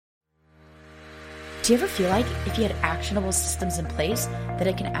Do you ever feel like if you had actionable systems in place that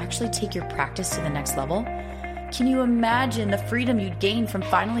it can actually take your practice to the next level? Can you imagine the freedom you'd gain from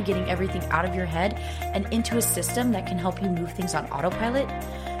finally getting everything out of your head and into a system that can help you move things on autopilot?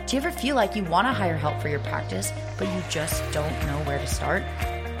 Do you ever feel like you want to hire help for your practice, but you just don't know where to start?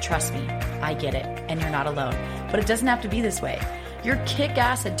 Trust me, I get it, and you're not alone. But it doesn't have to be this way. You're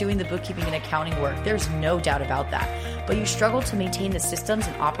kick-ass at doing the bookkeeping and accounting work. There's no doubt about that. But you struggle to maintain the systems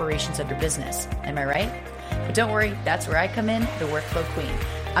and operations of your business. Am I right? But don't worry, that's where I come in, the workflow queen.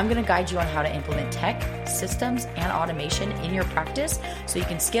 I'm going to guide you on how to implement tech, systems, and automation in your practice so you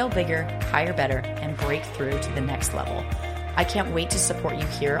can scale bigger, hire better, and break through to the next level. I can't wait to support you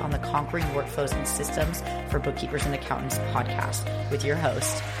here on the Conquering Workflows and Systems for Bookkeepers and Accountants podcast with your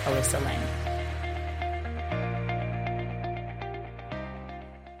host, Alyssa Lang.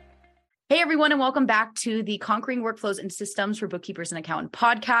 Hey everyone, and welcome back to the Conquering Workflows and Systems for Bookkeepers and Accountant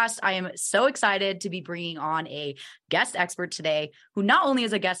podcast. I am so excited to be bringing on a guest expert today who not only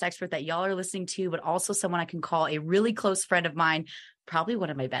is a guest expert that y'all are listening to, but also someone I can call a really close friend of mine, probably one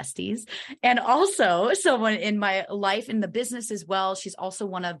of my besties, and also someone in my life in the business as well. She's also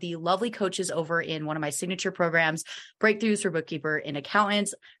one of the lovely coaches over in one of my signature programs, Breakthroughs for Bookkeeper and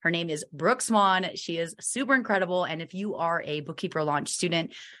Accountants. Her name is Brooke Swan. She is super incredible. And if you are a Bookkeeper Launch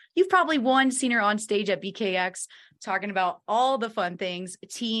student, you've probably seen her on stage at BKX talking about all the fun things,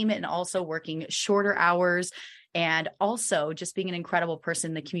 team, and also working shorter hours, and also just being an incredible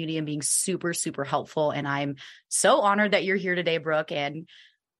person in the community and being super, super helpful. And I'm so honored that you're here today, Brooke, and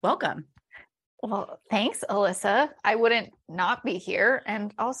welcome. Well, thanks, Alyssa. I wouldn't not be here.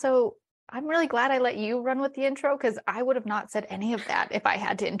 And also, I'm really glad I let you run with the intro because I would have not said any of that if I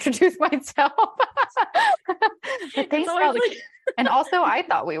had to introduce myself. But thanks for all the... And also, I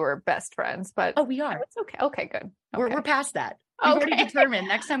thought we were best friends, but oh, we are. It's okay. Okay, good. Okay. We're past that. We've already determined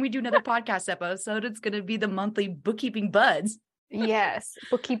next time we do another podcast episode, it's going to be the monthly bookkeeping buds. Yes,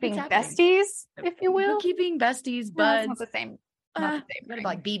 bookkeeping besties, if you will. Bookkeeping besties, buds. No, it's not the same. Not the same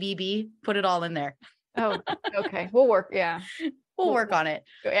like BBB. Put it all in there. Oh, okay. We'll work. Yeah. We'll work on it.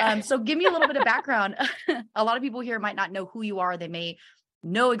 Yeah. So give me a little bit of background. A lot of people here might not know who you are. They may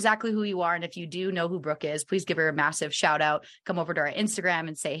know exactly who you are. And if you do know who Brooke is, please give her a massive shout out. Come over to our Instagram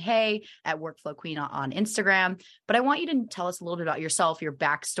and say, hey, at Workflow Queen on Instagram. But I want you to tell us a little bit about yourself, your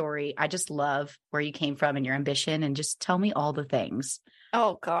backstory. I just love where you came from and your ambition, and just tell me all the things.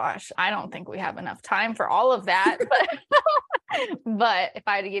 Oh gosh, I don't think we have enough time for all of that. But if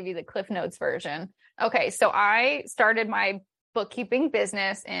I had to give you the Cliff Notes version. Okay, so I started my bookkeeping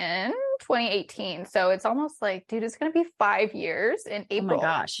business in 2018. So it's almost like, dude, it's going to be 5 years in April. Oh my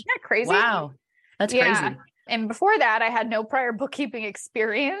gosh. Isn't that crazy? Wow. That's crazy. And before that, I had no prior bookkeeping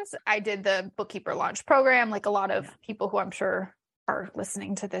experience. I did the Bookkeeper Launch program, like a lot of people who I'm sure are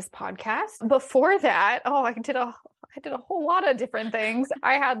listening to this podcast. Before that, I did a whole lot of different things.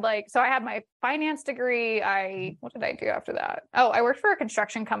 I had my finance degree. What did I do after that? I worked for a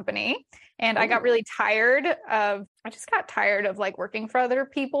construction company, and I got really tired of like working for other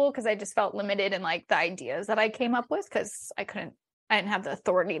people because I just felt limited in like the ideas that I came up with because I didn't have the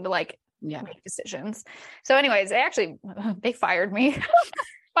authority to make decisions. So anyways, they fired me.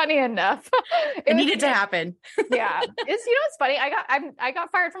 Funny enough, it needed to happen. Yeah. It's funny. I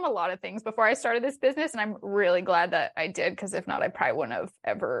got fired from a lot of things before I started this business, and I'm really glad that I did, because if not, I probably wouldn't have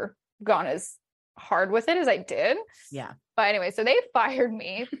ever gone as hard with it as I did. Yeah. But anyway, so they fired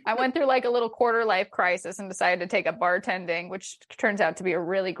me. I went through like a little quarter life crisis and decided to take up bartending, which turns out to be a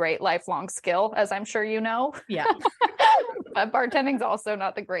really great lifelong skill, as I'm sure you know. Yeah. But bartending's also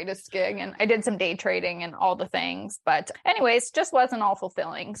not the greatest gig. And I did some day trading and all the things. But anyways, just wasn't all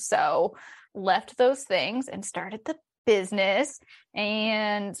fulfilling. So left those things and started the business.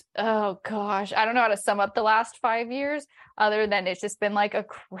 And oh gosh, I don't know how to sum up the last 5 years other than it's just been like a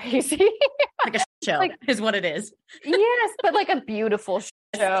crazy like a show is what it is. Yes, but like a beautiful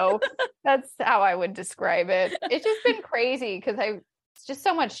show. That's how I would describe it. It's just been crazy because it's just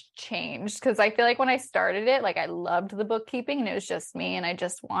so much changed, because I feel like when I started it, like I loved the bookkeeping and it was just me, and I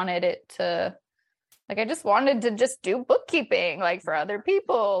just wanted to just do bookkeeping like for other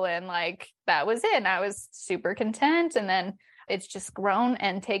people, and like that was it. And I was super content, and then it's just grown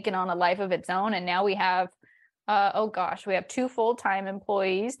and taken on a life of its own. And now we have we have 2 full-time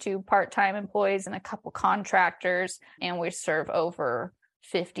employees, 2 part-time employees, and a couple contractors, and we serve over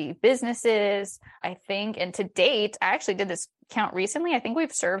 50 businesses, I think. And to date, I actually did this count recently. I think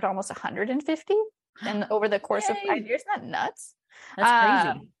we've served almost 150 and over the course of 5 years. Isn't that nuts?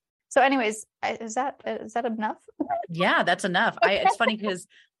 That's crazy. So anyways, is that enough? Yeah, that's enough. It's funny because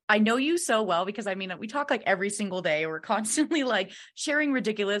I know you so well because I mean, we talk like every single day. We're constantly like sharing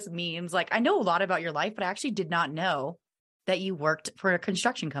ridiculous memes. Like I know a lot about your life, but I actually did not know that you worked for a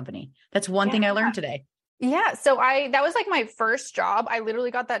construction company. That's one thing I learned today. Yeah. So that was like my first job. I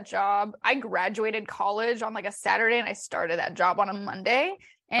literally got that job. I graduated college on like a Saturday and I started that job on a Monday.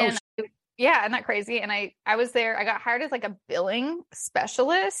 And yeah, isn't that crazy? And I was there, I got hired as like a billing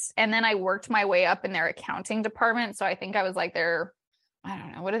specialist. And then I worked my way up in their accounting department. So I think I was like their, I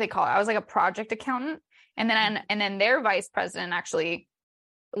don't know, what do they call it? I was like a project accountant. And then their vice president actually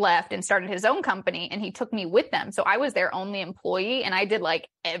left and started his own company and he took me with them. So I was their only employee and I did like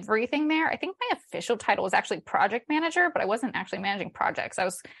everything there. I think my official title was actually project manager, but I wasn't actually managing projects. I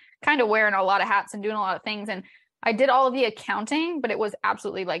was kind of wearing a lot of hats and doing a lot of things. And I did all of the accounting, but it was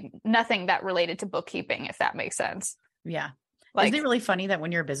absolutely like nothing that related to bookkeeping, if that makes sense. Yeah. Like, isn't it really funny that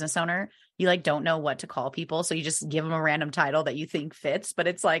when you're a business owner, you like don't know what to call people. So you just give them a random title that you think fits, but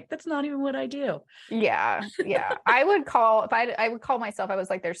it's like, that's not even what I do. Yeah. Yeah. I would call myself, I was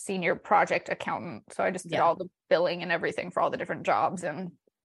like their senior project accountant. So I just did all the billing and everything for all the different jobs and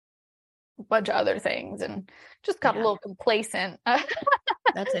a bunch of other things and just got a little complacent.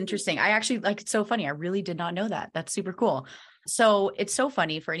 That's interesting. I actually like, it's so funny. I really did not know that. That's super cool. So it's so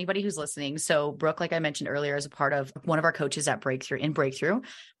funny for anybody who's listening. So Brooke, like I mentioned earlier, is a part of one of our coaches at Breakthrough.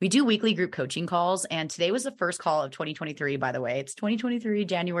 We do weekly group coaching calls. And today was the first call of 2023, by the way. It's 2023,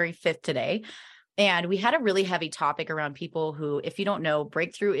 January 5th today. And we had a really heavy topic around people who, if you don't know,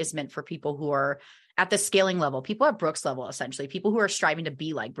 Breakthrough is meant for people who are at the scaling level, people at Brooke's level, essentially, people who are striving to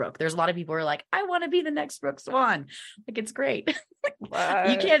be like Brooke. There's a lot of people who are like, I want to be the next Brooke Swan. Like, it's great.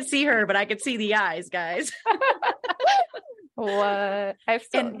 You can't see her, but I can see the eyes, guys. What?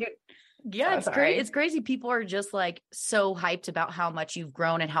 It's great. It's crazy. People are just like so hyped about how much you've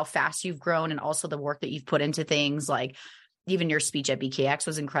grown and how fast you've grown. And also the work that you've put into things. Like even your speech at BKX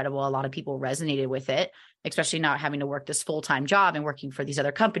was incredible. A lot of people resonated with it, especially not having to work this full-time job and working for these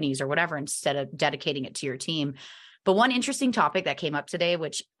other companies or whatever, instead of dedicating it to your team. But one interesting topic that came up today,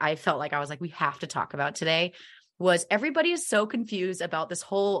 which I felt like I was like, we have to talk about today, was everybody is so confused about this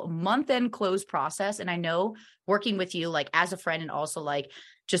whole month-end close process. And I know working with you, like as a friend, and also like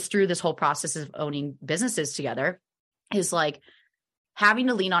just through this whole process of owning businesses together, is like having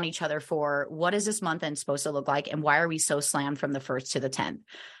to lean on each other for what is this month end supposed to look like? And why are we so slammed from the 1st to the 10th?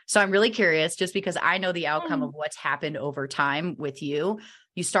 So I'm really curious, just because I know the outcome of what's happened over time with you.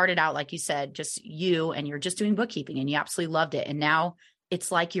 You started out, like you said, just you, and you're just doing bookkeeping and you absolutely loved it. And now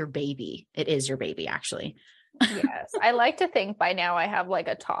it's like your baby. It is your baby, actually. Yes. I like to think by now I have like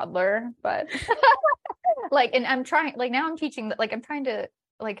a toddler, but like, and I'm trying, like now I'm teaching, like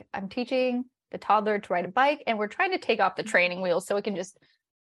I'm teaching the toddler to ride a bike and we're trying to take off the training wheels so it can just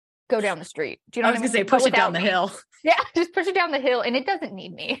go down the street. Do you know what I was going to say? Push it down the hill. Yeah. Just push it down the hill and it doesn't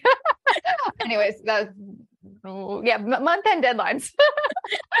need me. Anyways, month end deadlines.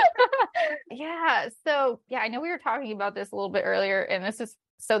 Yeah. So yeah, I know we were talking about this a little bit earlier and this is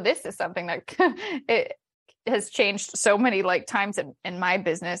something that it has changed so many like times in my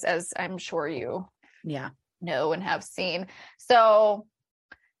business, as I'm sure you know and have seen. So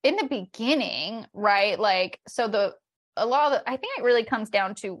in the beginning, right? Like, so I think it really comes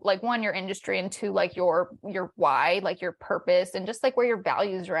down to like one, your industry, and two, like your why, like your purpose, and just like where your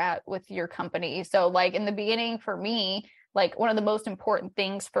values are at with your company. So like in the beginning for me, like one of the most important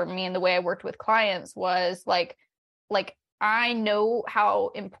things for me and the way I worked with clients was like I know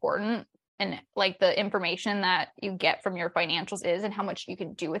how important and like the information that you get from your financials is and how much you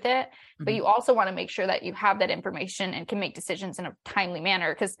can do with it. Mm-hmm. But you also want to make sure that you have that information and can make decisions in a timely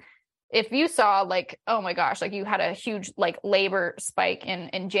manner. Because if you saw like, oh my gosh, like you had a huge like labor spike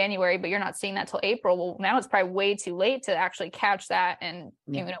in January, but you're not seeing that till April. Well, now it's probably way too late to actually catch that and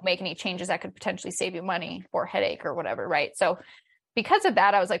make any changes that could potentially save you money or headache or whatever. Right. So because of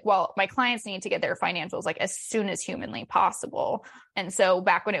that, I was like, well, my clients need to get their financials like as soon as humanly possible. And so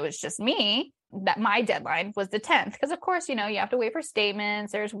back when it was just me, that my deadline was the 10th. Because of course, you have to wait for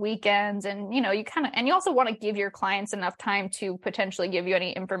statements, there's weekends, and you also want to give your clients enough time to potentially give you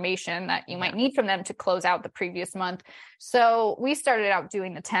any information that you might need from them to close out the previous month. So we started out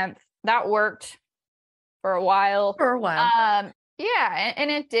doing the 10th. That worked for a while. Yeah.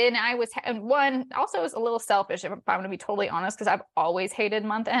 And it did. And also it was a little selfish, if I'm going to be totally honest, because I've always hated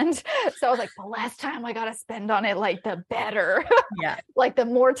month end. So I was like, the less time I got to spend on it, like the better. Yeah. Like the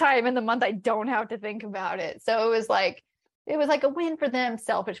more time in the month, I don't have to think about it. So it was like a win for them,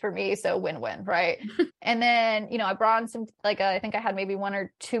 selfish for me. So win-win. Right. And then, I brought on some, I think I had maybe one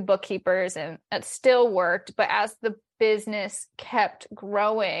or two bookkeepers and it still worked. But as the business kept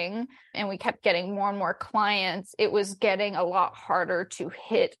growing and we kept getting more and more clients, it was getting a lot harder to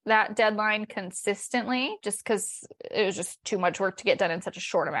hit that deadline consistently, just because it was just too much work to get done in such a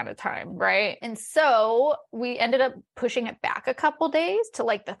short amount of time, right? And so we ended up pushing it back a couple days to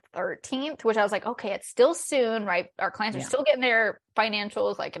like the 13th, which I was like, okay, it's still soon, right? Our clients are still getting their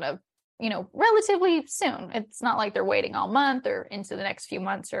financials like in a, relatively soon. It's not like they're waiting all month or into the next few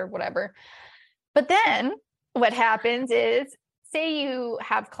months or whatever. But then what happens is, say you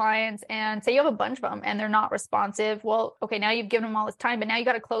have clients and say you have a bunch of them and they're not responsive. Well, okay, now you've given them all this time, but now you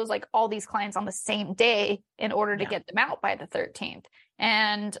got to close like all these clients on the same day in order to get them out by the 13th.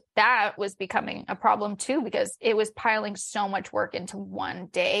 And that was becoming a problem too, because it was piling so much work into one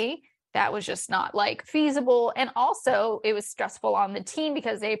day. That was just not like feasible. And also it was stressful on the team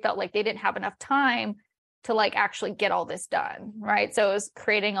because they felt like they didn't have enough time to like actually get all this done. Right. So it was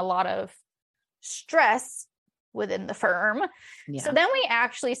creating a lot of stress within the firm. Yeah. So then we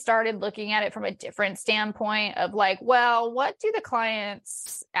actually started looking at it from a different standpoint of like, well, what do the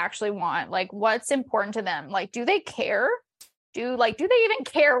clients actually want? Like, what's important to them? Like, do they care? Do they even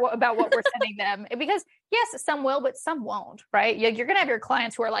care about what we're sending them? Because yes, some will, but some won't, right? You're going to have your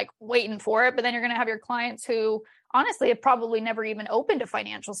clients who are like waiting for it, but then you're going to have your clients who honestly have probably never even opened a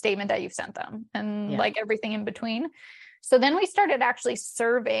financial statement that you've sent them and like everything in between. So then we started actually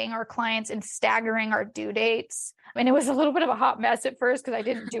surveying our clients and staggering our due dates. I mean, it was a little bit of a hot mess at first because I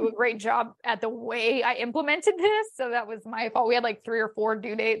didn't do a great job at the way I implemented this. So that was my fault. We had like 3 or 4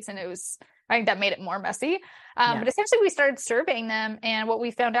 due dates and I think that made it more messy. But essentially we started surveying them. And what we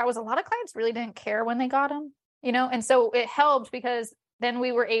found out was a lot of clients really didn't care when they got them, and so it helped because then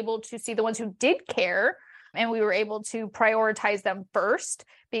we were able to see the ones who did care. And we were able to prioritize them first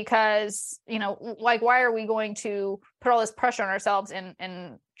because, like, why are we going to put all this pressure on ourselves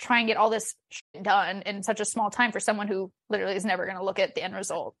and try and get all this done in such a small time for someone who literally is never going to look at the end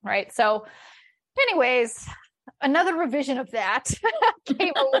result, right? So anyways, another revision of that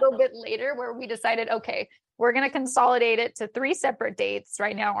came a little bit later where we decided, okay, we're going to consolidate it to 3 separate dates.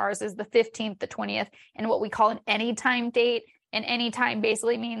 Right now, ours is the 15th, the 20th, and what we call an anytime date. And anytime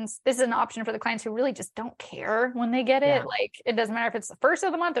basically means this is an option for the clients who really just don't care when they get it. Yeah. Like it doesn't matter if it's the 1st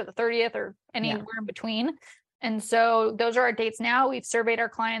of the month or the 30th or anywhere in between. And so those are our dates now. We've surveyed our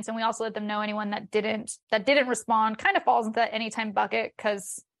clients and we also let them know anyone that didn't respond kind of falls into that anytime bucket.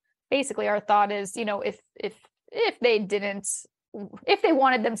 Cause basically our thought is, if they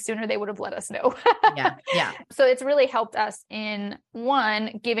wanted them sooner, they would have let us know. Yeah. So it's really helped us in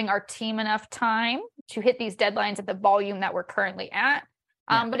one, giving our team enough time to hit these deadlines at the volume that we're currently at.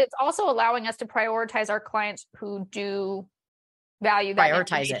 But it's also allowing us to prioritize our clients who do value that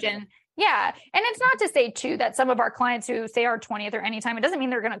information. Yeah. And it's not to say too, that some of our clients who say our 20th or anytime, it doesn't mean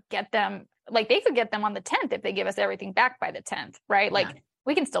they're going to get them. Like they could get them on the 10th if they give us everything back by the 10th, right? Like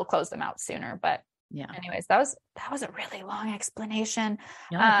we can still close them out sooner, but anyways, that was a really long explanation.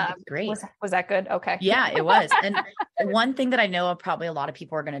 No, I think it's great. Was that good? Okay. Yeah, it was. And one thing that I know probably a lot of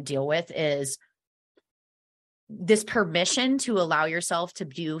people are going to deal with is this permission to allow yourself to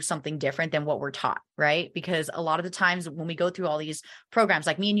do something different than what we're taught, right? Because a lot of the times when we go through all these programs,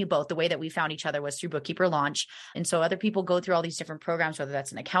 like me and you both, the way that we found each other was through Bookkeeper Launch. And so other people go through all these different programs, whether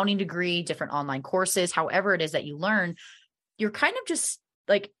that's an accounting degree, different online courses, however it is that you learn, you're kind of just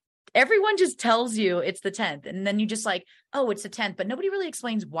like, everyone just tells you it's the 10th. And then you just like, oh, it's the 10th, but nobody really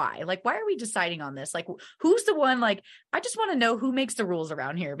explains why. Like, why are we deciding on this? Like, who's the one? Like, I just want to know who makes the rules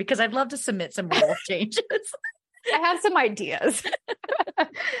around here because I'd love to submit some rule changes. I have some ideas.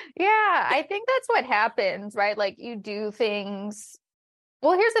 Yeah, I think that's what happens, right? Like you do things.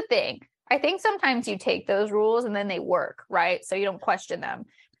 Well, here's the thing. I think sometimes you take those rules and then they work, right? So you don't question them.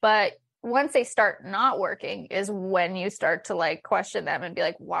 But once they start not working is when you start to like question them and be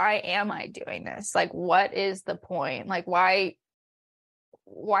like, why am I doing this? Like, what is the point? Like, why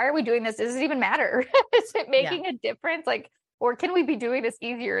are we doing this? Does it even matter? Is it making a difference? Like, or can we be doing this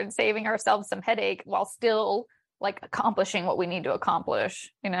easier and saving ourselves some headache while still like accomplishing what we need to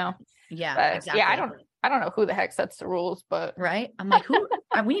accomplish, Yeah, but, exactly. Yeah, I don't know who the heck sets the rules, but right. I'm like,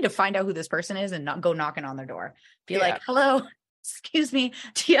 we need to find out who this person is and not go knocking on their door. Be like, hello, excuse me.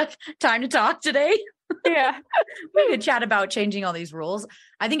 Do you have time to talk today? Yeah. We could chat about changing all these rules.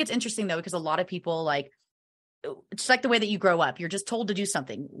 I think it's interesting though, because a lot of people like, it's like the way that you grow up. You're just told to do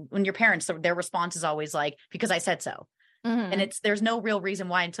something. When your parents, their response is always like, because I said so. Mm-hmm. And there's no real reason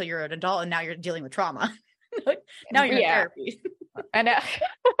why until you're an adult and now you're dealing with trauma. Now you're in therapy. I know.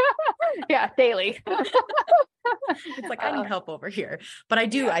 Yeah, daily. It's like, I need help over here. But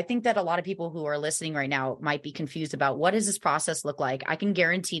I think that a lot of people who are listening right now might be confused about what does this process look like? I can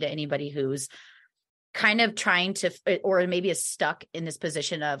guarantee to anybody who's kind of trying to, or maybe is stuck in this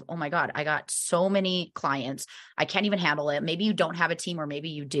position of, oh my God, I got so many clients, I can't even handle it. Maybe you don't have a team, or maybe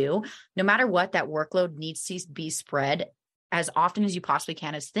you do. No matter what, that workload needs to be spread as often as you possibly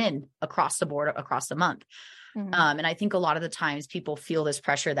can, as thin across the board, across the month. Mm-hmm. And I think a lot of the times people feel this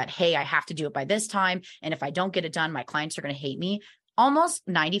pressure that, hey, I have to do it by this time. And if I don't get it done, my clients are going to hate me. Almost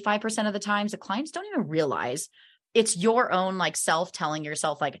 95% of the times, the clients don't even realize it's your own like self telling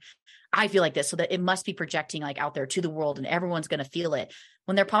yourself, like, I feel like this, so that it must be projecting like out there to the world and everyone's going to feel it,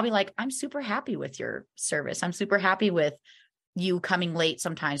 when they're probably like, I'm super happy with your service. I'm super happy with you coming late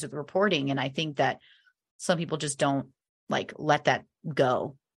sometimes with reporting. And I think that some people just don't like let that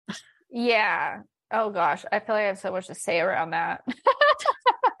go. Yeah. Oh gosh. I feel like I have so much to say around that.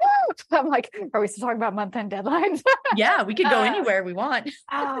 I'm like, are we still talking about month-end deadlines? Yeah, we could go anywhere we want.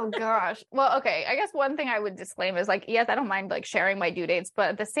 Oh gosh. Well, okay. I guess one thing I would disclaim is like, yes, I don't mind like sharing my due dates, but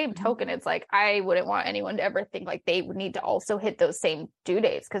at the same token, it's like, I wouldn't want anyone to ever think like they would need to also hit those same due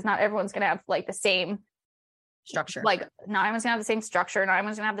dates, because not everyone's going to have like the same structure. Like not everyone's going to have the same structure. Not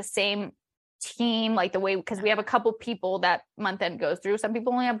everyone's going to have the same team, like the way, because we have a couple people that month end goes through. Some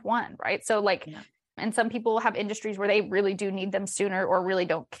people only have one, right? So like, and some people have industries where they really do need them sooner or really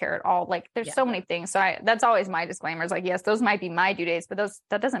don't care at all. Like there's so many things. So that's always my disclaimer is like, yes, those might be my due dates, but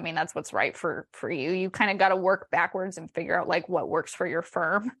that doesn't mean that's what's right for you. You kind of got to work backwards and figure out like what works for your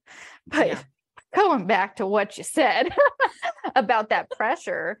firm. But going back to what you said about that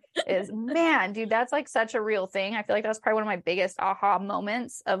pressure is, man, dude, that's like such a real thing. I feel like that was probably one of my biggest aha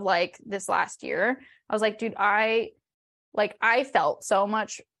moments of like this last year. I was like, dude, I felt so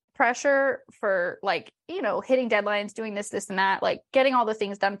much pressure for like, you know, hitting deadlines, doing this and that, like getting all the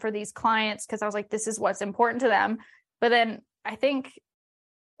things done for these clients. Cause I was like, this is what's important to them. But then I think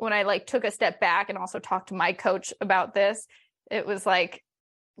when I like took a step back and also talked to my coach about this, it was like,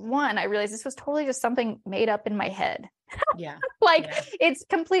 one, I realized this was totally just something made up in my head. Yeah. It's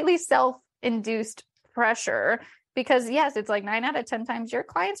completely self-induced pressure, because yes, it's like 9 out of 10 times your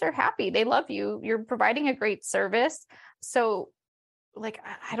clients are happy. They love you. You're providing a great service. So like,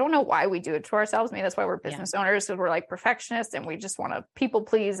 I don't know why we do it to ourselves. Maybe that's why we're business owners, because we're like perfectionists and we just want to people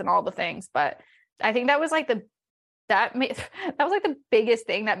please and all the things. But I think that was like the biggest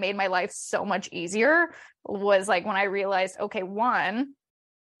thing that made my life so much easier, was like when I realized, okay, one,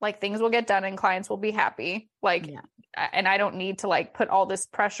 like things will get done and clients will be happy. Like, and I don't need to like put all this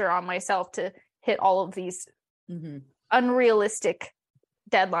pressure on myself to hit all of these unrealistic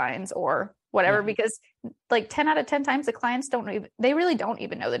deadlines or whatever, because like 10 out of 10 times the clients they really don't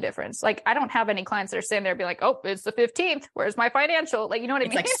even know the difference. Like I don't have any clients that are sitting there being like, oh, it's the 15th. Where's my financial? Like, you know what I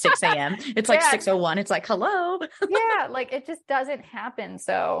mean? It's like 6 a.m. It's like 6:01. It's like, hello. Like it just doesn't happen.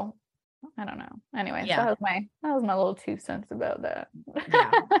 So I don't know. Anyway, that was my little 2 cents about that.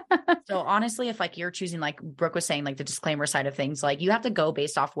 So honestly, if like you're choosing, like Brooke was saying, like the disclaimer side of things, like you have to go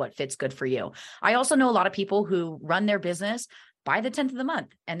based off what fits good for you. I also know a lot of people who run their business by the 10th of the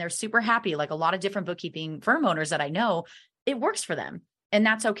month and they're super happy. Like a lot of different bookkeeping firm owners that I know, it works for them. And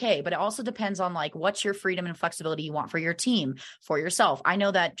that's okay. But it also depends on like, what's your freedom and flexibility you want for your team, for yourself. I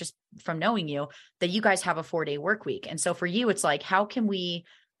know that just from knowing you, that you guys have a 4-day work week. And so for you, it's like, how can we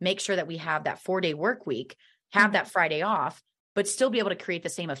make sure that we have that 4-day work week, have that Friday off, but still be able to create the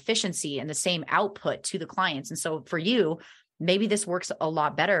same efficiency and the same output to the clients. And so for you, maybe this works a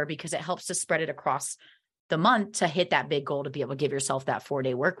lot better because it helps to spread it across the month to hit that big goal, to be able to give yourself that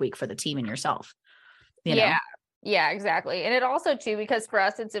 4-day work week for the team and yourself. You know? Yeah, exactly. And it also too, because for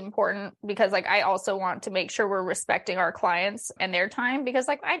us, it's important because like, I also want to make sure we're respecting our clients and their time, because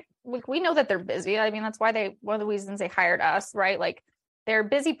like we know that they're busy. I mean, that's why one of the reasons they hired us, right? Like they're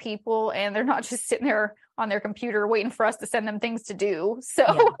busy people and they're not just sitting there on their computer waiting for us to send them things to do.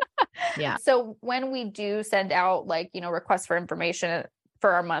 So, so when we do send out like, you know, requests for information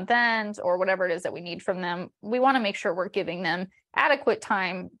for our month end or whatever it is that we need from them, we want to make sure we're giving them adequate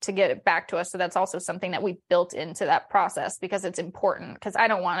time to get it back to us. So that's also something that we built into that process, because it's important. Because I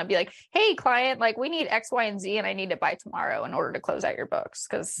don't want to be like, hey, client, like we need X, Y, and Z, and I need it by tomorrow in order to close out your books.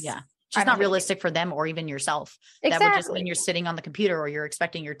 Because it's not realistic for them or even yourself. Exactly. That would just mean you're sitting on the computer or you're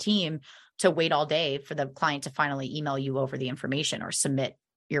expecting your team to wait all day for the client to finally email you over the information or submit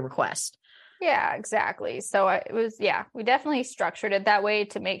your request. Yeah, exactly. So we definitely structured it that way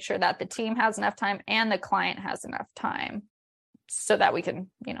to make sure that the team has enough time and the client has enough time so that we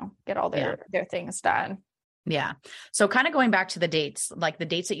can, you know, get all their things done. Yeah. So kind of going back to the dates, like the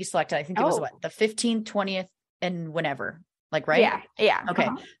dates that you selected, I think it was the 15th, 20th, and whenever, like, right? Yeah. Okay.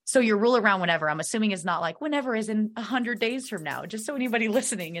 So your rule around whenever, I'm assuming is not like whenever is in 100 days from now, just so anybody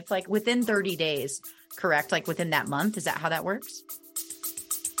listening, it's like within 30 days, correct? Like within that month. Is that how that works?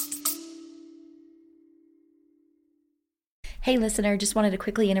 Hey, listener, just wanted to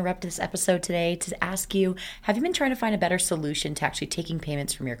quickly interrupt this episode today to ask you, have you been trying to find a better solution to actually taking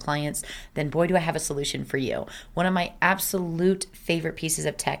payments from your clients? Then boy, do I have a solution for you. One of my absolute favorite pieces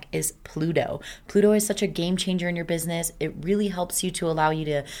of tech is Pluto. Pluto is such a game changer in your business. It really helps you to allow you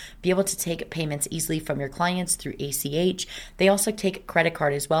to be able to take payments easily from your clients through ACH. They also take credit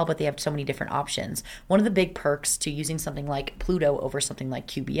card as well, but they have so many different options. One of the big perks to using something like Pluto over something like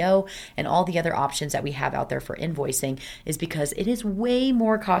QBO and all the other options that we have out there for invoicing is because it is way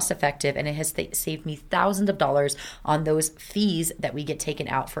more cost effective, and it has saved me thousands of dollars on those fees that we get taken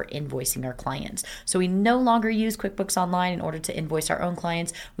out for invoicing our clients. So we no longer use QuickBooks Online in order to invoice our own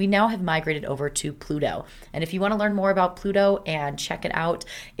clients. We now have migrated over to Pluto. And if you want to learn more about Pluto and check it out,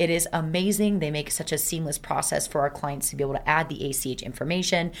 it is amazing. They make such a seamless process for our clients to be able to add the ACH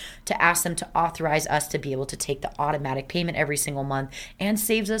information, to ask them to authorize us to be able to take the automatic payment every single month, and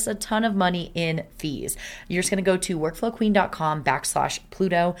saves us a ton of money in fees. You're just going to go to workflowqueen.com/Pluto.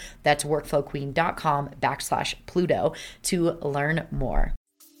 That's workflowqueen.com/Pluto to learn more.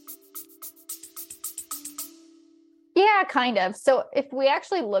 Yeah, kind of. So if we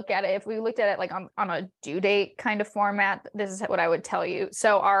actually look at it, if we looked at it like on a due date kind of format, this is what I would tell you.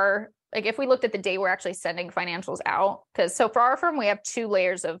 So if we looked at the day we're actually sending financials out, because so for our firm, we have two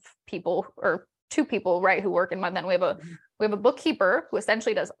layers of people, or two people, right, who work in month end. We have a bookkeeper who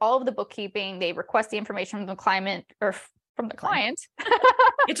essentially does all of the bookkeeping. They request the information from the client or from the client.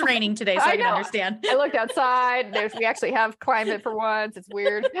 It's raining today, so I can understand. I looked outside. We actually have climate for once. It's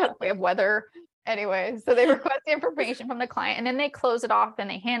weird. We have weather. Anyway, so they request the information from the client, and then they close it off and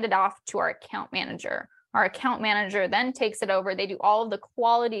they hand it off to our account manager. Our account manager then takes it over. They do all of the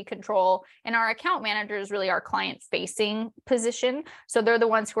quality control, and our account manager is really our client-facing position. So they're the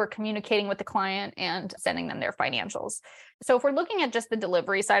ones who are communicating with the client and sending them their financials. So if we're looking at just the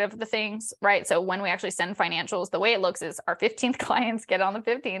delivery side of the things, right? So when we actually send financials, the way it looks is our 15th clients get on the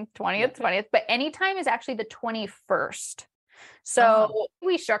 15th, 20th, but anytime is actually the 21st. So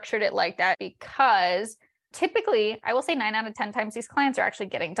we structured it like that because typically, I will say 9 out of 10 times these clients are actually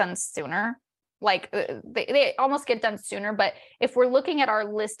getting done sooner. Like they almost get done sooner. But if we're looking at our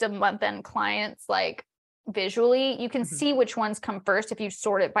list of month-end clients, like visually, you can see which ones come first if you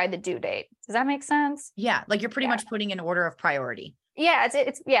sort it by the due date. Does that make sense? Yeah. Like you're pretty much putting in order of priority. Yeah,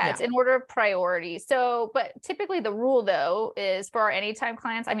 it's in order of priority. So, but typically the rule though is for our anytime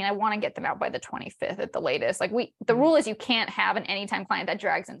clients, I mean, I want to get them out by the 25th at the latest. Like the rule is you can't have an anytime client that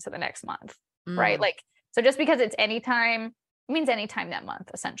drags into the next month, right? Like, so just because it's anytime, it means anytime that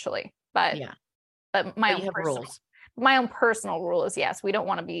month essentially. But my own personal rule is yes, we don't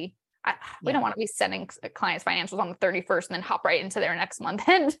want to be don't want to be sending clients financials on the 31st and then hop right into their next month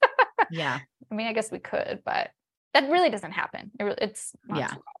end. Yeah. I mean, I guess we could, but that really doesn't happen. It's not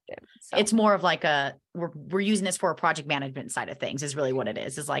too often, so. It's more of like we're using this for a project management side of things is really what it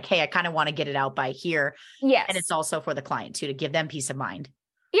is. It's like, hey, I kind of want to get it out by here. Yes. And it's also for the client too, to give them peace of mind.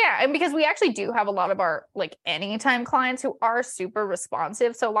 Yeah. And because we actually do have a lot of our like anytime clients who are super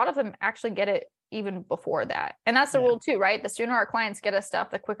responsive. So a lot of them actually get it even before that. And that's the rule too, right? The sooner our clients get us stuff,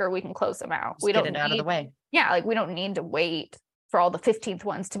 the quicker we can close them out. We don't get it out of the way. Yeah. Like we don't need to wait for all the 15th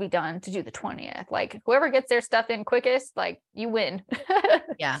ones to be done to do the 20th. Like whoever gets their stuff in quickest, like you win.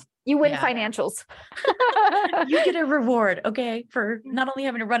 Yeah. You win financials. You get a reward, okay, for not only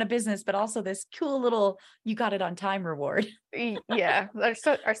having to run a business, but also this cool little, you got it on time reward. Yeah. I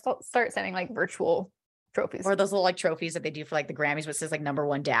start sending like virtual trophies. Or those little like trophies that they do for like the Grammys, which says like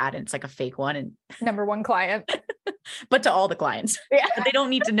 #1 dad, and it's like a fake one. And #1 client. But to all the clients. Yeah. But they don't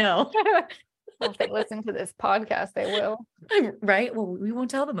need to know. Well, if they listen to this podcast, they will. Right? Well, we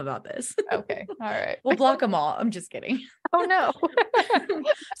won't tell them about this. Okay. All right. We'll block them all. I'm just kidding. Oh, no.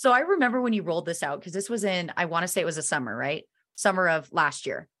 So I remember when you rolled this out, because this was I want to say it was a summer, right? Summer of last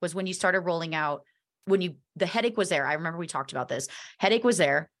year was when you started rolling out, the headache was there. I remember we talked about this. Headache was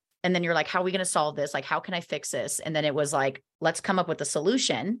there. And then you're like, how are we going to solve this? Like, how can I fix this? And then it was like, let's come up with a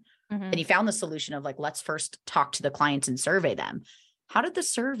solution. And you found the solution of like, let's first talk to the clients and survey them. How did the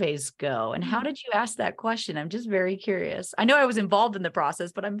surveys go? And how did you ask that question? I'm just very curious. I know I was involved in the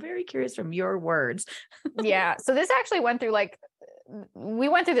process, but I'm very curious from your words. Yeah. So this actually went through we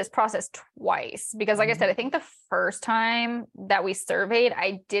went through this process twice because like I said, I think the first time that we surveyed,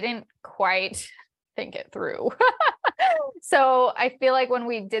 I didn't quite think it through. So I feel like when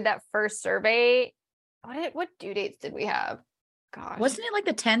we did that first survey, what due dates did we have? Gosh. Wasn't it like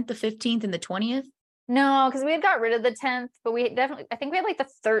the 10th, the 15th, and the 20th? No, because we had got rid of the 10th, but I think we had like the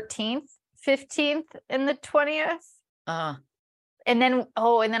 13th, 15th, and the 20th. And then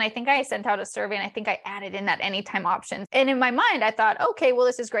I think I sent out a survey and I think I added in that anytime option. And in my mind, I thought, okay, well,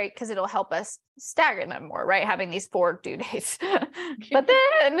 this is great because it'll help us stagger them more, right? Having these 4 due dates. But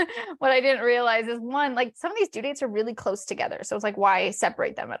then what I didn't realize is, one, like some of these due dates are really close together. So it's like, why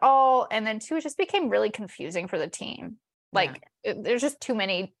separate them at all? And then 2, it just became really confusing for the team. Like there's just too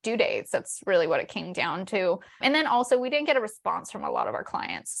many due dates. That's really what it came down to. And then also we didn't get a response from a lot of our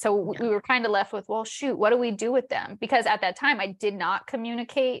clients. So we were kind of left with, well, shoot, what do we do with them? Because at that time I did not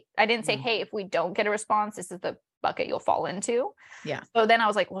communicate. I didn't say, hey, if we don't get a response, this is the bucket you'll fall into. Yeah. So then I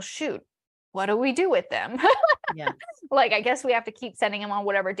was like, well, shoot, what do we do with them? Yeah. Like, I guess we have to keep sending them on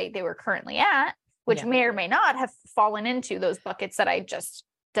whatever date they were currently at, which may or may not have fallen into those buckets that I just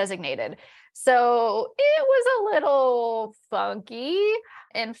designated. So it was a little funky.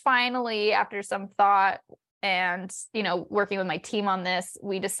 And finally, after some thought and, working with my team on this,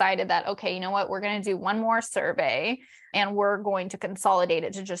 we decided that, okay, you know what, we're going to do one more survey and we're going to consolidate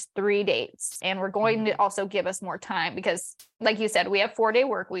it to just 3 dates. And we're going to also give us more time because, like you said, we have 4-day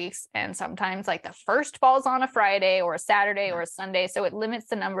work weeks. And sometimes like the first falls on a Friday or a Saturday or a Sunday. So it limits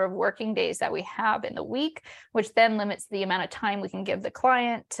the number of working days that we have in the week, which then limits the amount of time we can give the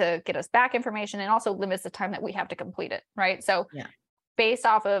client to get us back information, and also limits the time that we have to complete it. Right. So based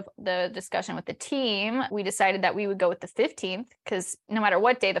off of the discussion with the team, we decided that we would go with the 15th because no matter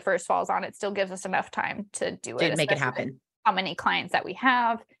what day the first falls on, it still gives us enough time to do it. Make it happen. How many clients that we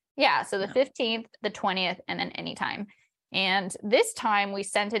have. Yeah. So the 15th, the 20th, and then anytime. And this time we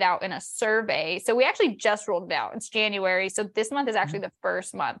sent it out in a survey. So we actually just rolled it out. It's January. So this month is actually the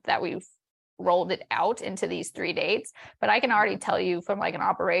first month that we've rolled it out into these 3 dates. But I can already tell you from like an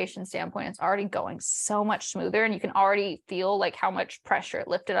operation standpoint, it's already going so much smoother, and you can already feel like how much pressure it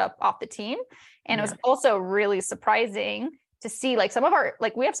lifted up off the team. And it was also really surprising to see like some of our,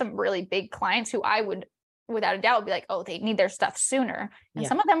 like we have some really big clients who I would without a doubt be like, oh, they need their stuff sooner. And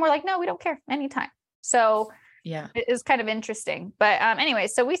some of them were like, no, we don't care, anytime. So it is kind of interesting. But anyway,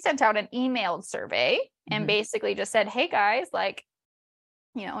 so we sent out an emailed survey and basically just said, hey guys, like,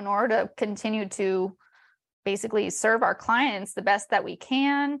 in order to continue to basically serve our clients the best that we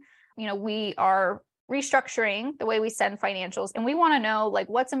can, we are restructuring the way we send financials, and we want to know like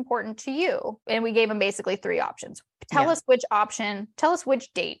what's important to you. And we gave them basically 3 options. Tell us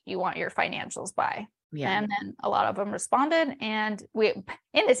which date you want your financials by. And then a lot of them responded. And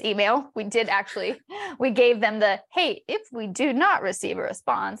in this email, we gave them hey, if we do not receive a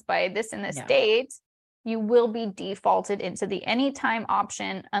response by this and this date, you will be defaulted into the anytime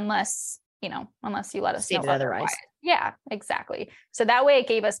option unless you let us know otherwise. Yeah, exactly. So that way it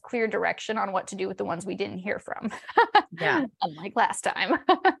gave us clear direction on what to do with the ones we didn't hear from. Unlike last time.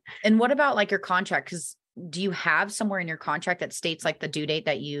 And what about like your contract? Because do you have somewhere in your contract that states like the due date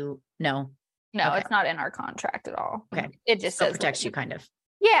that No, it's not in our contract at all. Okay. It just says protects you kind of.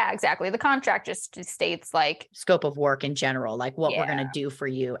 Yeah, exactly. The contract just states like scope of work in general, like what we're going to do for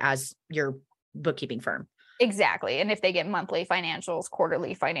you as your bookkeeping firm. Exactly. And if they get monthly financials,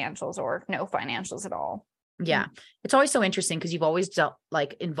 quarterly financials, or no financials at all. Yeah. It's always so interesting because you've always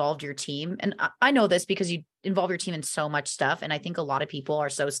involved your team. And I know this because you involve your team in so much stuff. And I think a lot of people are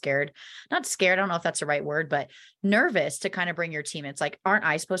so scared, not scared, I don't know if that's the right word, but nervous to kind of bring your team. It's like, aren't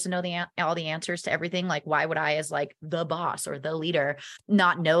I supposed to know all the answers to everything? Like, why would I, as like the boss or the leader,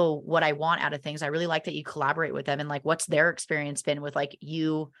 not know what I want out of things? I really like that you collaborate with them, and like, what's their experience been with like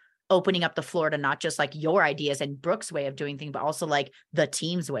you opening up the floor to not just like your ideas and Brooke's way of doing things, but also like the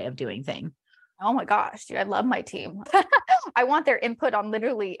team's way of doing things. Oh my gosh, dude, I love my team. I want their input on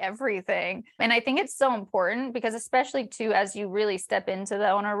literally everything. And I think it's so important because especially too, as you really step into the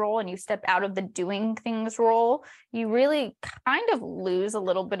owner role and you step out of the doing things role, you really kind of lose a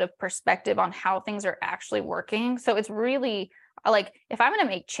little bit of perspective on how things are actually working. So it's really like, if I'm going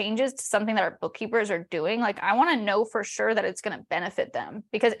to make changes to something that our bookkeepers are doing, like I want to know for sure that it's going to benefit them,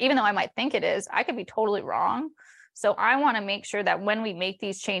 because even though I might think it is, I could be totally wrong. So I want to make sure that when we make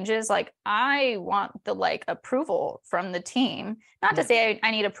these changes, like I want the like approval from the team, not to say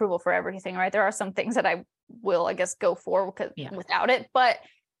I need approval for everything, right? There are some things that I will, I guess, go for without it. But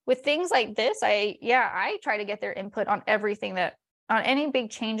with things like this, I try to get their input on everything on any big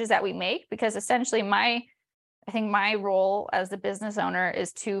changes that we make, because essentially I think my role as the business owner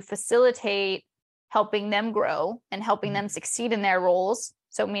is to facilitate helping them grow and helping them succeed in their roles.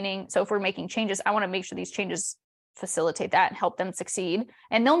 So if we're making changes, I want to make sure these changes facilitate that and help them succeed.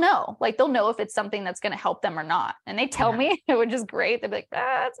 And they'll know if it's something that's going to help them or not. And they tell me, which is great. They'll be like,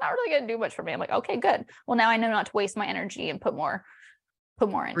 it's not really going to do much for me. I'm like, okay, good. Well, now I know not to waste my energy and put more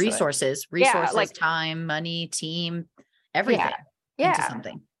into resources, like time, money, team, everything into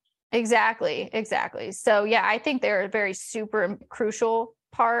something. Exactly. Exactly. So yeah, I think they're a very super crucial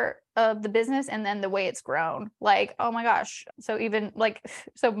part of the business. And then the way it's grown, like, oh my gosh. So even like,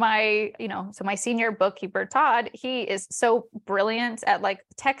 so my senior bookkeeper, Todd, he is so brilliant at like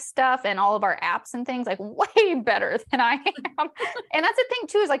tech stuff and all of our apps and things, like way better than I am. And that's the thing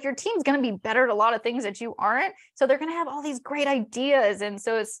too, is like your team's going to be better at a lot of things that you aren't. So they're going to have all these great ideas. And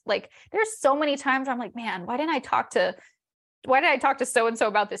so it's like, there's so many times where I'm like, man, why didn't I talk to so-and-so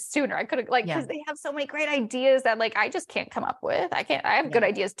about this sooner? I could have because they have so many great ideas that like, I just can't come up with. I have good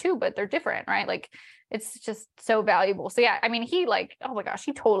ideas too, but they're different, right? Like it's just so valuable. So yeah, I mean, he like, oh my gosh,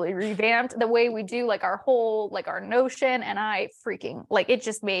 he totally revamped the way we do like our whole, like our Notion, and I freaking like, it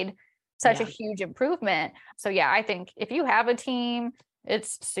just made such a huge improvement. So yeah, I think if you have a team,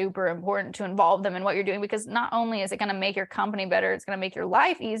 it's super important to involve them in what you're doing, because not only is it going to make your company better, it's going to make your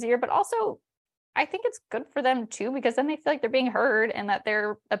life easier, but also I think it's good for them too, because then they feel like they're being heard and that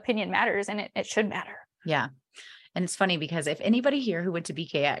their opinion matters, and it should matter. Yeah. And it's funny because if anybody here who went to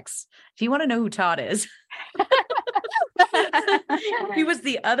BKX, if you want to know who Todd is, he was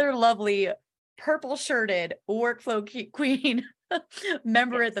the other lovely purple shirted workflow queen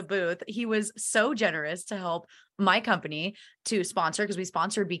member at the booth. He was so generous to help my company to sponsor, because we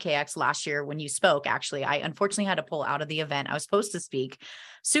sponsored BKX last year when you spoke. Actually, I unfortunately had to pull out of the event. I was supposed to speak.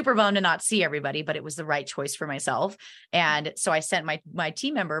 Super bummed to not see everybody, but it was the right choice for myself. And so I sent my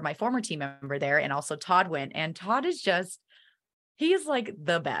team member, my former team member there, and also Todd went. And Todd is just, he's like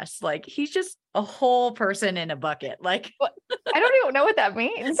the best. Like he's just a whole person in a bucket. Like I don't even know what that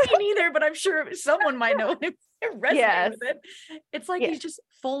means. Me neither, but I'm sure someone might know him. Resonate with it. It's like he's just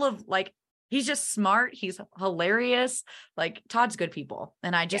full of like, he's just smart. He's hilarious. Like Todd's good people.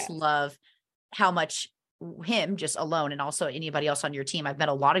 And I just love how much him just alone, and also anybody else on your team. I've met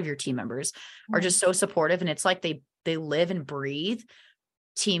a lot of your team members are just so supportive. And it's like they live and breathe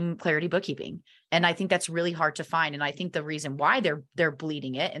Team Clarity Bookkeeping. And I think that's really hard to find. And I think the reason why they're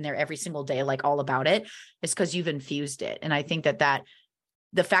bleeding it and they're every single day, like all about it, is because you've infused it. And I think that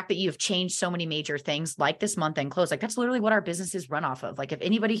the fact that you've changed so many major things like this month end close, like that's literally what our business is run off of. Like if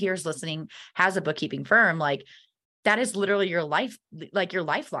anybody here is listening, has a bookkeeping firm, like that is literally your life. Like your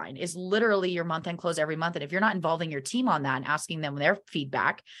lifeline is literally your month end close every month. And if you're not involving your team on that and asking them their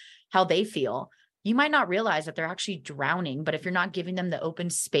feedback, how they feel, you might not realize that they're actually drowning. But if you're not giving them the open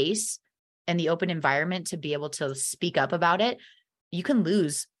space and the open environment to be able to speak up about it, you can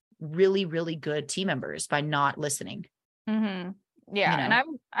lose really, really good team members by not listening. Mm-hmm. Yeah. You know?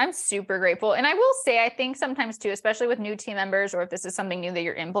 And I'm super grateful. And I will say, I think sometimes too, especially with new team members, or if this is something new that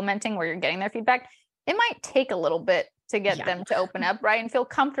you're implementing where you're getting their feedback, it might take a little bit to get them to open up, right? And feel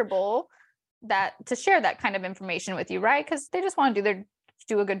comfortable to share that kind of information with you, right? Because they just want to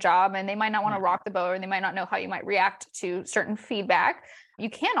do a good job, and they might not want to rock the boat, or they might not know how you might react to certain feedback.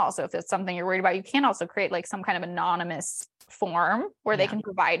 You can also, if it's something you're worried about, you can also create like some kind of anonymous form where they can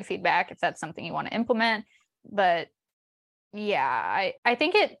provide feedback if that's something you want to implement. But yeah, I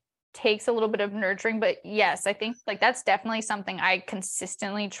think it takes a little bit of nurturing, but yes, I think like that's definitely something I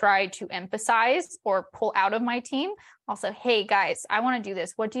consistently try to emphasize or pull out of my team. Also, hey guys, I want to do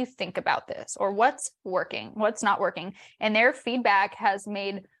this. What do you think about this? Or what's working? What's not working? And their feedback has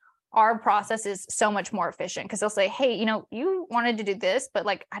made our processes so much more efficient, because they'll say, hey, you wanted to do this, but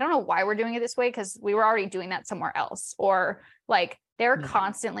like, I don't know why we're doing it this way, because we were already doing that somewhere else. Or like they're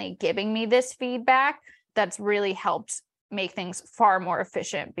constantly giving me this feedback that's really helped make things far more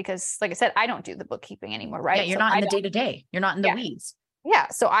efficient, because like I said, I don't do the bookkeeping anymore, right? Yeah, you're not in the day-to-day. You're not in the weeds. Yeah.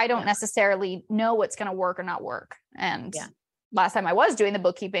 So I don't necessarily know what's going to work or not work. And last time I was doing the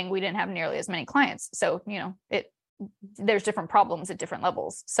bookkeeping, we didn't have nearly as many clients. So, there's different problems at different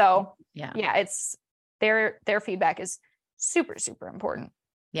levels. So it's their feedback is super, super important.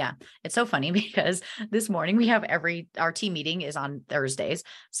 Yeah. It's so funny because this morning we have our team meeting is on Thursdays.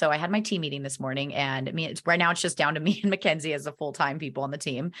 So I had my team meeting this morning, and right now it's just down to me and Mackenzie as the full-time people on the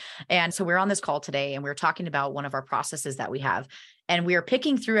team. And so we're on this call today, and we're talking about one of our processes that we have, and we are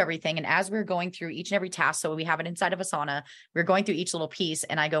picking through everything. And as we're going through each and every task, so we have it inside of Asana, we're going through each little piece,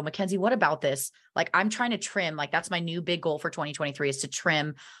 and I go, Mackenzie, what about this? Like, I'm trying to trim, like that's my new big goal for 2023 is to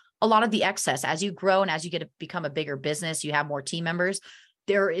trim a lot of the excess. As you grow and as you become a bigger business, you have more team members,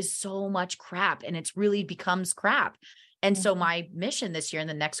 there is so much crap, and it's really becomes crap. And so my mission this year in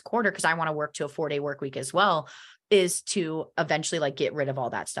the next quarter, because I want to work to a 4-day work week as well, is to eventually like get rid of all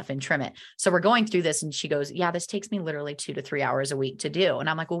that stuff and trim it. So we're going through this, and she goes, yeah, this takes me literally 2 to 3 hours a week to do. And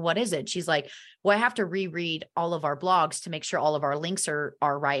I'm like, well, what is it? She's like, well, I have to reread all of our blogs to make sure all of our links are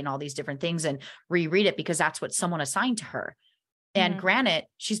right and all these different things, and reread it because that's what someone assigned to her. And granted,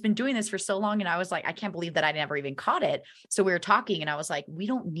 she's been doing this for so long. And I was like, I can't believe that I never even caught it. So we were talking and I was like, we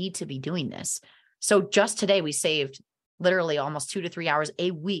don't need to be doing this. So just today we saved literally almost 2 to 3 hours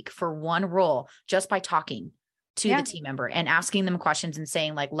a week for one role just by talking to the team member and asking them questions and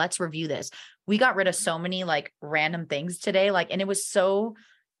saying like, let's review this. We got rid of so many like random things today. Like, and it was so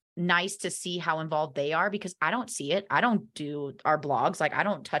nice to see how involved they are because I don't see it. I don't do our blogs. Like I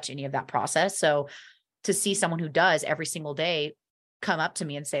don't touch any of that process. So to see someone who does every single day come up to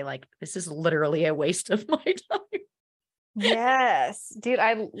me and say like, this is literally a waste of my time. Yes, dude,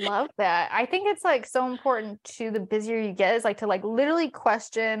 I love that. I think it's like so important to the busier you get is like to like literally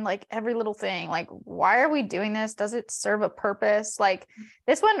question like every little thing. Like, why are we doing this? Does it serve a purpose? Like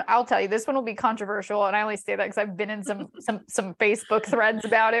this one, I'll tell you, this one will be controversial. And I only say that because I've been in some Facebook threads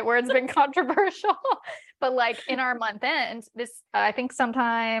about it where it's been controversial. But like in our month end, this, I think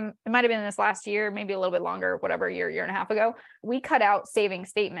sometime, it might've been this last year, maybe a little bit longer, whatever, year and a half ago, we cut out saving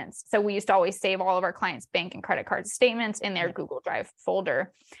statements. So we used to always save all of our clients' bank and credit card statements in their Google Drive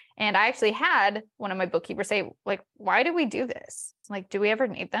folder. And I actually had one of my bookkeepers say, like, why do we do this? Like, do we ever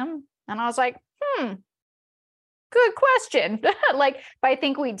need them? And I was like, good question. Like, but I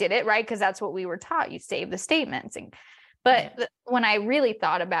think we did it right because that's what we were taught. You save the statements. But when I really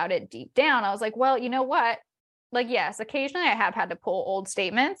thought about it deep down, I was like, well, you know what? Like, yes, occasionally I have had to pull old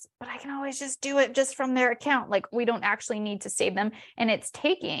statements, but I can always just do it just from their account. Like we don't actually need to save them. And it's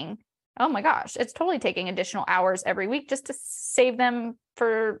taking, oh my gosh, it's totally taking additional hours every week just to save them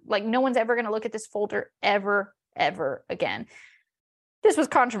for like, no one's ever going to look at this folder ever again. This was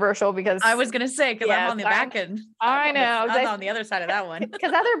controversial because I was going to say, because I'm on the back end. I know. I'm on the other side of that one.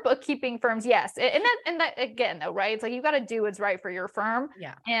 Because other bookkeeping firms, yes. And that again, though, right? It's like, you got to do what's right for your firm.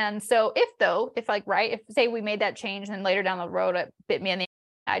 Yeah. And so if say we made that change and later down the road, it bit me in the,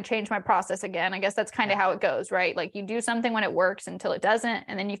 I changed my process again. I guess that's kind of how it goes, right? Like you do something when it works until it doesn't,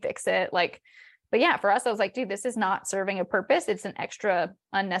 and then you fix it. Like, but yeah, for us, I was like, dude, this is not serving a purpose. It's an extra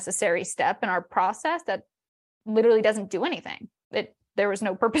unnecessary step in our process that literally doesn't do anything. There was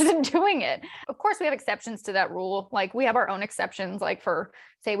no purpose in doing it. Of course, we have exceptions to that rule. Like we have our own exceptions, like for,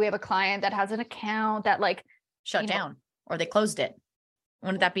 say, we have a client that has an account that like shut down or they closed it.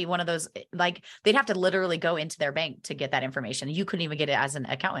 Wouldn't that be one of those, like they'd have to literally go into their bank to get that information. You couldn't even get it as an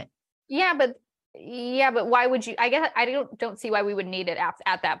accountant. Yeah, but why would you? I guess I don't see why we would need it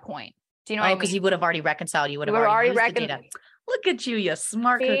at that point. Do you know what I mean? Because you would have already reconciled. You would have already used the data. Look at you, you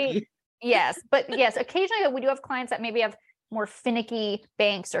smart cookie. Yes, but yes, occasionally we do have clients that maybe have more finicky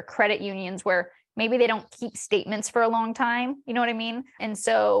banks or credit unions where maybe they don't keep statements for a long time. You know what I mean? And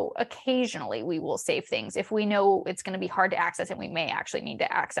so occasionally we will save things if we know it's going to be hard to access and we may actually need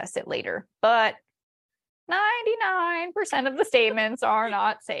to access it later. But 99% of the statements are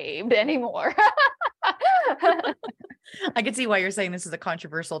not saved anymore. I can see why you're saying this is a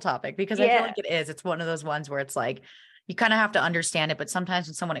controversial topic because I feel like it is. It's one of those ones where it's like, you kind of have to understand it. But sometimes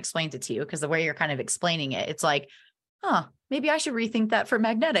when someone explains it to you, because the way you're kind of explaining it, it's like, maybe I should rethink that for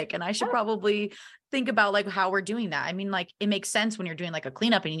magnetic. And I should probably think about like how we're doing that. I mean, like it makes sense when you're doing like a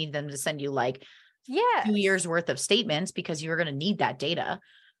cleanup and you need them to send you like 2 years worth of statements because you're going to need that data.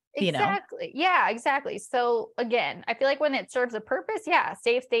 Exactly. Yeah, exactly. So again, I feel like when it serves a purpose,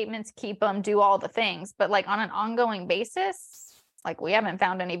 save statements, keep them, do all the things. But like on an ongoing basis, like we haven't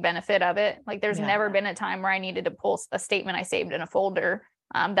found any benefit of it. Like there's never been a time where I needed to pull a statement I saved in a folder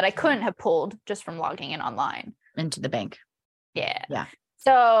that I couldn't have pulled just from logging in online. Into the bank. Yeah.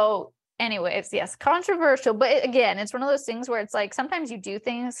 So anyways, yes, controversial. But again, it's one of those things where it's like, sometimes you do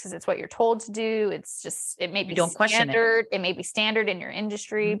things because it's what you're told to do. It's just, it may be don't question standard. It may be standard in your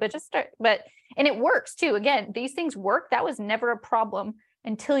industry, but and it works too. Again, these things work. That was never a problem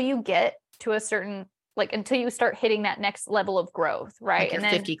until you get to a certain, like, until you start hitting that next level of growth. Right. Like and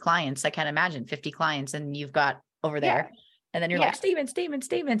then 50 clients, I can't imagine 50 clients and you've got over there. Yeah. And then you're like statements,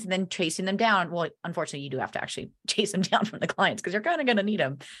 and then chasing them down. Well, unfortunately, you do have to actually chase them down from the clients because you're kind of going to need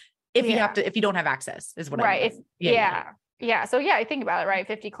them if you don't have access is what I mean. Yeah. So I think about it, right?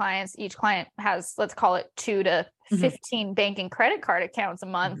 50 clients, each client has, let's call it 2 to 15 bank and credit card accounts a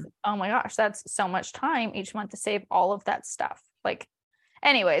month. Oh my gosh, that's so much time each month to save all of that stuff. Like,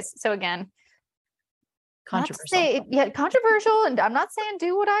 anyways, so again, controversial. Controversial. And I'm not saying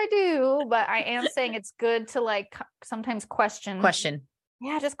do what I do, but I am saying it's good to like sometimes question.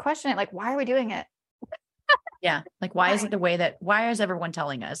 Yeah. Just question it. Like, why are we doing it? Like, why is it the way that, why is everyone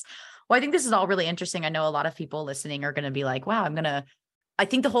telling us? Well, I think this is all really interesting. I know a lot of people listening are going to be like, wow, I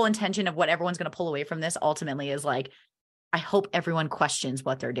think the whole intention of what everyone's going to pull away from this ultimately is like, I hope everyone questions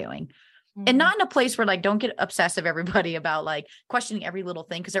what they're doing. And not in a place where like, don't get obsessive, everybody, about like questioning every little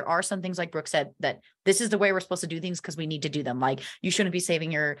thing. Cause there are some things, like Brooke said, that this is the way we're supposed to do things because we need to do them. Like, you shouldn't be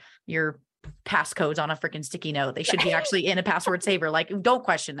saving your passcodes on a freaking sticky note. They should be actually in a password saver. Like, don't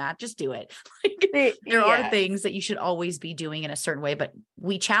question that. Just do it. Like, there are things that you should always be doing in a certain way, but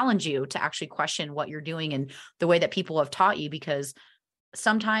we challenge you to actually question what you're doing and the way that people have taught you, because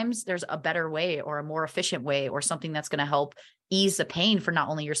sometimes there's a better way or a more efficient way or something that's going to help ease the pain for not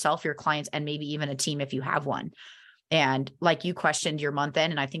only yourself, your clients, and maybe even a team if you have one. And like, you questioned your month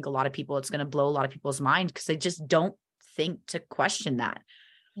end. And I think a lot of people, it's going to blow a lot of people's mind because they just don't think to question that.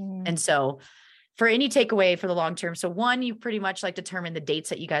 And so for any takeaway for the long term, so one, you pretty much like determined the dates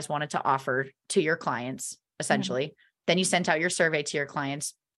that you guys wanted to offer to your clients, essentially. Then you sent out your survey to your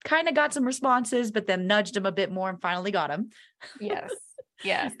clients, kind of got some responses, but then nudged them a bit more and finally got them. Yes.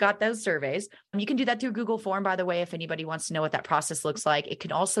 Yes. Got those surveys. You can do that through Google Form, by the way, if anybody wants to know what that process looks like. It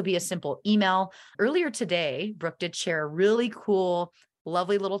can also be a simple email. Earlier today, Brooke did share a really cool,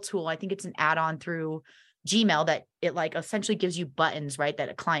 lovely little tool. I think it's an add-on through Gmail that it like essentially gives you buttons, right? That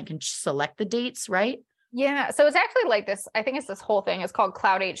a client can select the dates, right? Yeah. So it's actually like this, I think it's this whole thing. It's called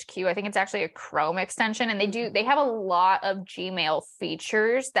Cloud HQ. I think it's actually a Chrome extension, and they have a lot of Gmail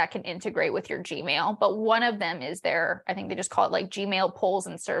features that can integrate with your Gmail. But one of them is I think they just call it like Gmail polls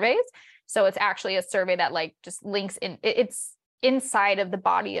and surveys. So it's actually a survey that like just links in, it's inside of the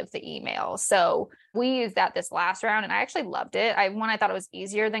body of the email. So we used that this last round and I actually loved it. I thought it was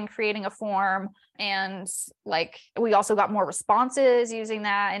easier than creating a form, and like we also got more responses using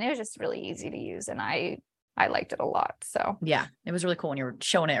that, and it was just really easy to use, and I liked it a lot. So yeah, it was really cool when you were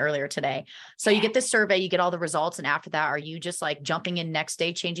showing it earlier today. So you get this survey, you get all the results, and after that, are you just like jumping in next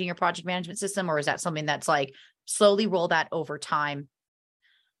day, changing your project management system, or is that something that's like slowly roll that over time?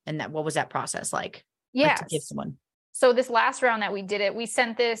 And what was that process like? Yeah, like to give someone. So this last round that we did it, we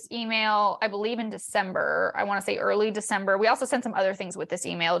sent this email, I believe in December. I want to say early December. We also sent some other things with this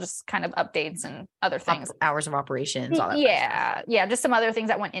email, just kind of updates and other things. Hours of operations, all that. Yeah. Yeah. Just some other things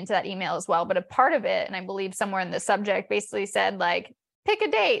that went into that email as well. But a part of it, and I believe somewhere in the subject basically said like, pick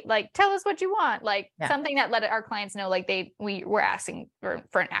a date, like tell us what you want, like something that let our clients know, like we were asking for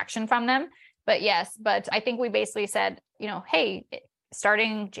an action from them. But yes, but I think we basically said, hey,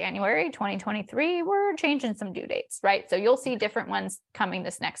 starting January 2023, we're changing some due dates, right? So you'll see different ones coming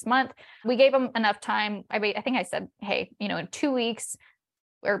this next month. We gave them enough time. I think I said, hey, in 2 weeks,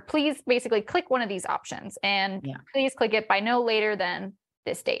 or please basically click one of these options and please click it by no later than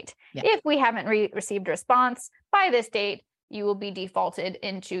this date. Yeah. If we haven't received a response by this date, you will be defaulted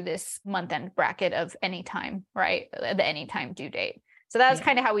into this month-end bracket of anytime, right? The anytime due date. So that was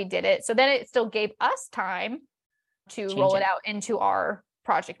kind of how we did it. So then it still gave us time to roll it out into our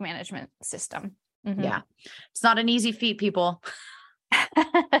project management system. Mm-hmm. Yeah. It's not an easy feat, people.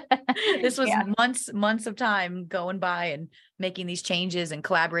 This was months of time going by and making these changes and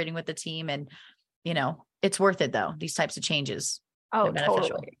collaborating with the team. And, it's worth it though. These types of changes. Oh,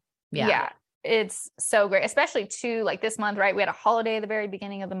 totally. Yeah. It's so great, especially too, like this month, right? We had a holiday at the very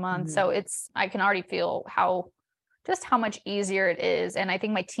beginning of the month. Mm-hmm. So I can already feel how much easier it is. And I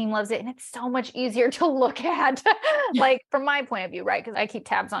think my team loves it. And it's so much easier to look at, like from my point of view, right? Because I keep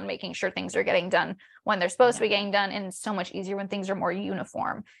tabs on making sure things are getting done when they're supposed to be getting done. And it's so much easier when things are more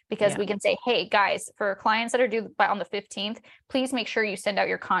uniform, because we can say, hey guys, for clients that are due on the 15th, please make sure you send out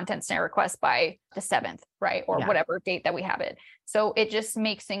your content snare request by the 7th, right? Or whatever date that we have it. So it just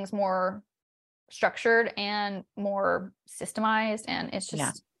makes things more structured and more systemized. And it's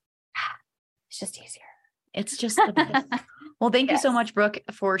just easier. It's just the best. Well, thank you so much, Brooke,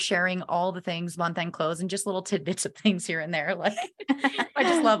 for sharing all the things month-end close and just little tidbits of things here and there. Like, I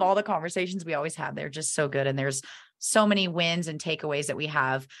just love all the conversations we always have. They're just so good. And there's so many wins and takeaways that we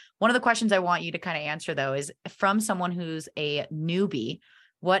have. One of the questions I want you to kind of answer though, is from someone who's a newbie,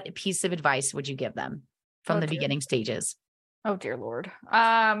 what piece of advice would you give them from the beginning stages? Oh, dear Lord.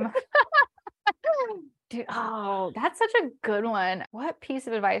 Dude, that's such a good one. What piece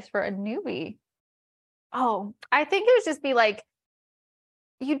of advice for a newbie? Oh, I think it would just be like,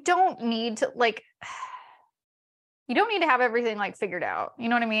 you don't need to have everything like figured out. You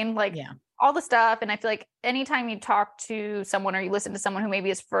know what I mean? Like all the stuff. And I feel like anytime you talk to someone or you listen to someone who maybe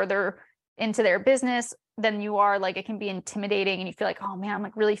is further into their business than you are, like it can be intimidating and you feel like, oh man, I'm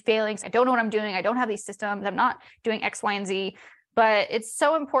like really failing. I don't know what I'm doing. I don't have these systems. I'm not doing X, Y, and Z. But it's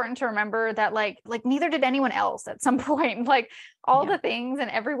so important to remember that like neither did anyone else at some point. Like all the things and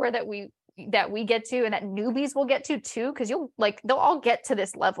everywhere that we get to and that newbies will get to too, because they'll all get to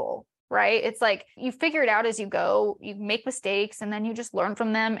this level, right? It's like you figure it out as you go, you make mistakes, and then you just learn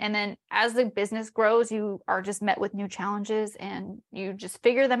from them. And then as the business grows, you are just met with new challenges and you just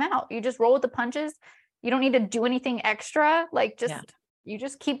figure them out. You just roll with the punches. You don't need to do anything extra. Like you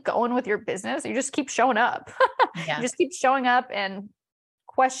just keep going with your business. You just keep showing up. You just keep showing up and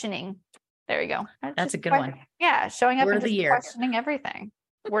questioning. There you go. That's a good one. Yeah. Showing up Word and of the just year. questioning everything.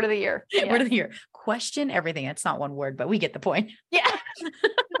 Word of the year. Yeah. Word of the year. Question everything. It's not one word, but we get the point. Yeah.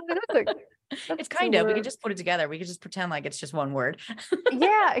 It's kind of, we could just put it together. We could just pretend like it's just one word.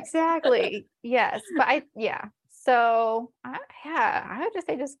 Yeah, exactly. Yes. But so I would just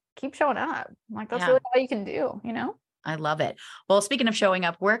say, just keep showing up. Like that's really all you can do, you know? I love it. Well, speaking of showing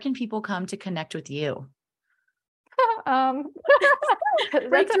up, where can people come to connect with you?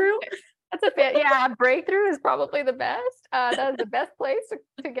 Breakthrough. That's a bit. Yeah. Breakthrough is probably the best. That is the best place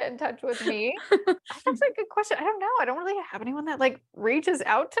to get in touch with me. That's a good question. I don't know. I don't really have anyone that like reaches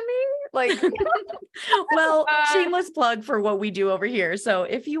out to me. Like, well, shameless plug for what we do over here. So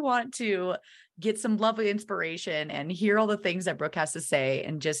if you want to get some lovely inspiration and hear all the things that Brooke has to say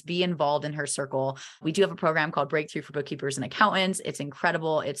and just be involved in her circle, we do have a program called Breakthrough for Bookkeepers and Accountants. It's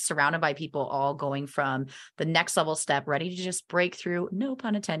incredible. It's surrounded by people all going from the next level step, ready to just break through, no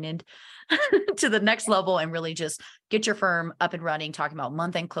pun intended, to the next level and really just get your firm up and running, talking about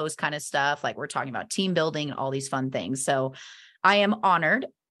month-end close kind of stuff. Like we're talking about team building and all these fun things. So I am honored,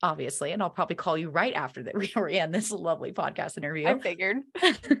 obviously, and I'll probably call you right after that we end this lovely podcast interview. I figured.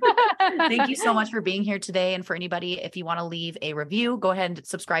 Thank you so much for being here today. And for anybody, if you want to leave a review, go ahead and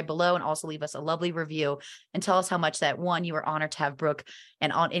subscribe below and also leave us a lovely review and tell us how much that you are honored to have Brooke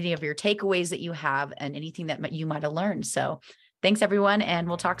and on any of your takeaways that you have and anything that you might have learned. So thanks everyone. And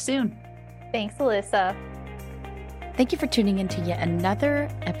we'll talk soon. Thanks, Alyssa. Thank you for tuning in to yet another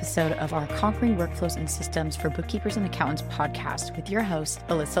episode of our Conquering Workflows and Systems for Bookkeepers and Accountants podcast with your host,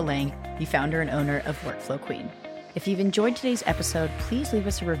 Alyssa Lang, the founder and owner of Workflow Queen. If you've enjoyed today's episode, please leave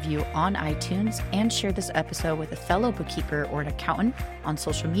us a review on iTunes and share this episode with a fellow bookkeeper or an accountant on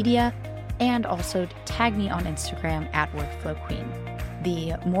social media, and also tag me on Instagram at Workflow Queen.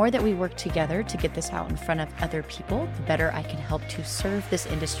 The more that we work together to get this out in front of other people, the better I can help to serve this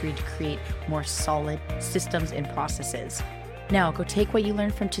industry to create more solid systems and processes. Now, go take what you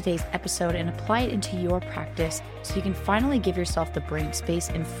learned from today's episode and apply it into your practice so you can finally give yourself the brain space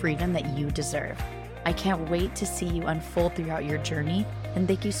and freedom that you deserve. I can't wait to see you unfold throughout your journey, and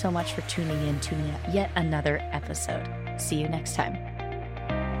thank you so much for tuning in to yet another episode. See you next time.